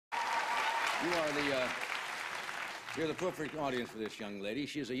You're the perfect audience for this young lady.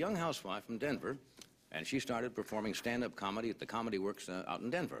 She's a young housewife from Denver, and she started performing stand-up comedy at the Comedy Works out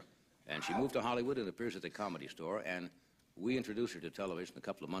in Denver. And she moved to Hollywood and appears at the Comedy Store, and we introduced her to television a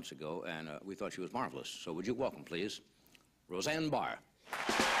couple of months ago, and we thought she was marvelous. So would you welcome, please, Roseanne Barr.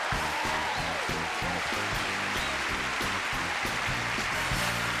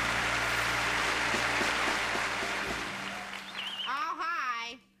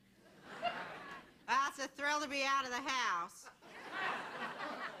 It's a thrill to be out of the house.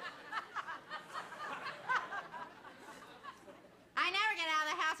 I never get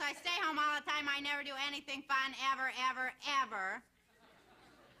out of the house. I stay home all the time. I never do anything fun ever, ever, ever.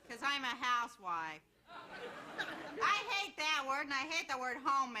 Because I'm a housewife. I hate that word, and I hate the word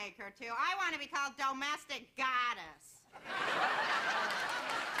homemaker, too. I want to be called domestic goddess.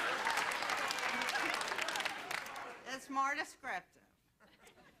 It's more descriptive.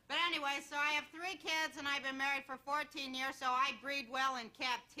 But anyway, so I have 3 kids, and I've been married for 14 years, so I breed well in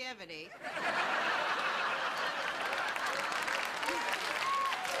captivity.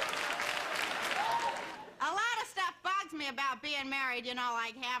 A lot of stuff bugs me about being married, you know,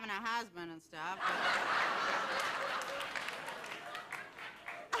 like having a husband and stuff.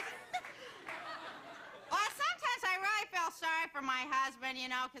 Well, sometimes I really feel sorry for my husband, you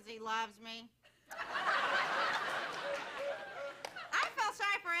know, because he loves me.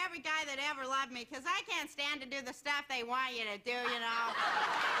 Sorry for every guy that ever loved me, because I can't stand to do the stuff they want you to do, you know.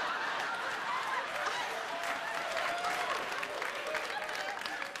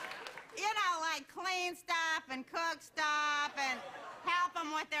 You know, like clean stuff and cook stuff and help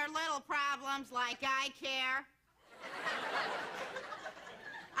them with their little problems like eye care.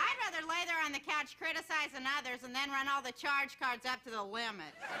 I'd rather lay there on the couch criticizing others and then run all the charge cards up to the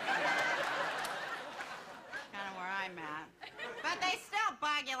limit. Kind of where I'm at. But they still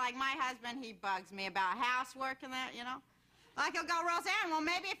bug you, like my husband, he bugs me about housework and that, you know. Like he'll go, Roseanne, well,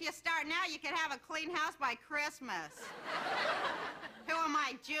 maybe if you start now, you could have a clean house by Christmas. Who am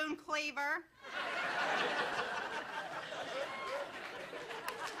I, June Cleaver?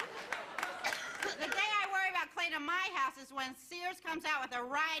 The day I worry about cleaning my house is when Sears comes out with a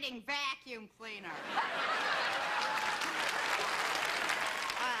riding vacuum cleaner.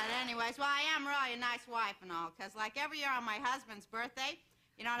 Anyways, well, I am really a nice wife and all, because like every year on my husband's birthday,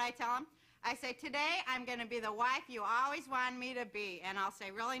 you know what I tell him? I say, today I'm going to be the wife you always wanted me to be. And I'll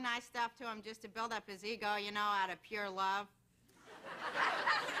say really nice stuff to him just to build up his ego, you know, out of pure love.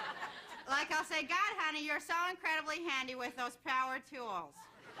 Like I'll say, God, honey, you're so incredibly handy with those power tools.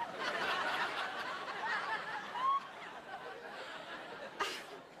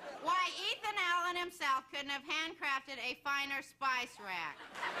 Why, Ethan Allen himself couldn't have handcrafted a finer spice rack.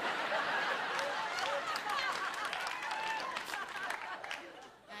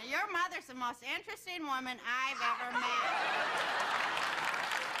 Now, your mother's the most interesting woman I've ever met.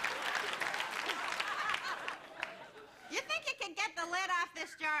 You think you could get the lid off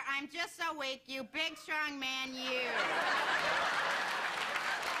this jar? I'm just so weak, you big, strong man, you.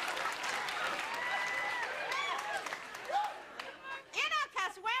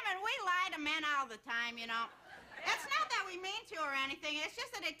 Men all the time, you know. It's not that we mean to or anything. It's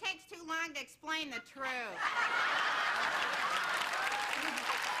just that it takes too long to explain the truth.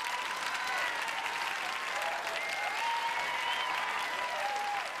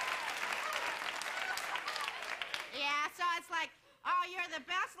 Yeah, so it's like, oh, you're the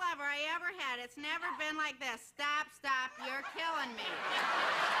best lover I ever had. It's never been like this. Stop, stop, you're killing me.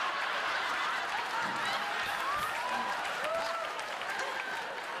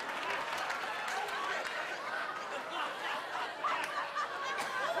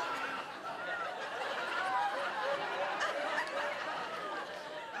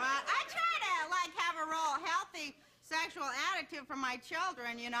 Sexual attitude from my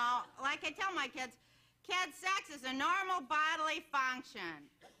children, you know. Like I tell my kids, sex is a normal bodily function,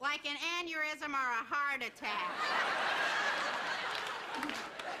 like an aneurysm or a heart attack.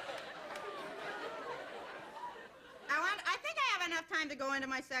 I think I have enough time to go into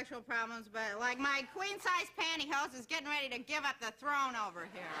my sexual problems, but like my queen-size pantyhose is getting ready to give up the throne over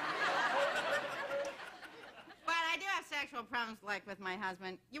here. But I do have sexual problems, like with my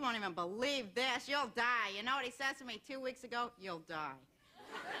husband. You won't even believe this. You'll die. You know what he says to me 2 weeks ago? You'll die.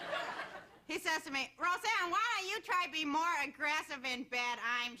 He says to me, Roseanne, why don't you try to be more aggressive in bed?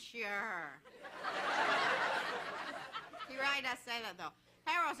 I'm sure. He really does say that, though.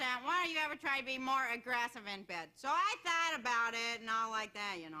 Hey, Roseanne, why don't you ever try to be more aggressive in bed? So I thought about it and all like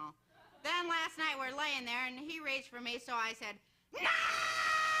that, you know. Then last night we're laying there, and he reached for me, so I said, no!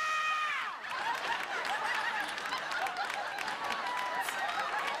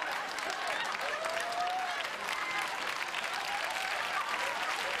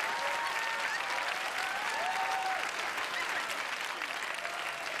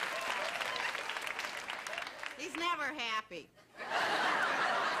 He's never happy.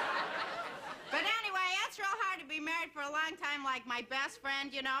 But anyway, it's real hard to be married for a long time like my best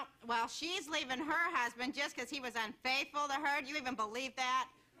friend, you know. Well, she's leaving her husband just because he was unfaithful to her. Do you even believe that?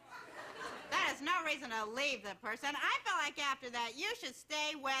 That is no reason to leave the person. I feel like after that, you should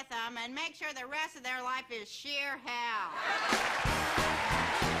stay with them and make sure the rest of their life is sheer hell.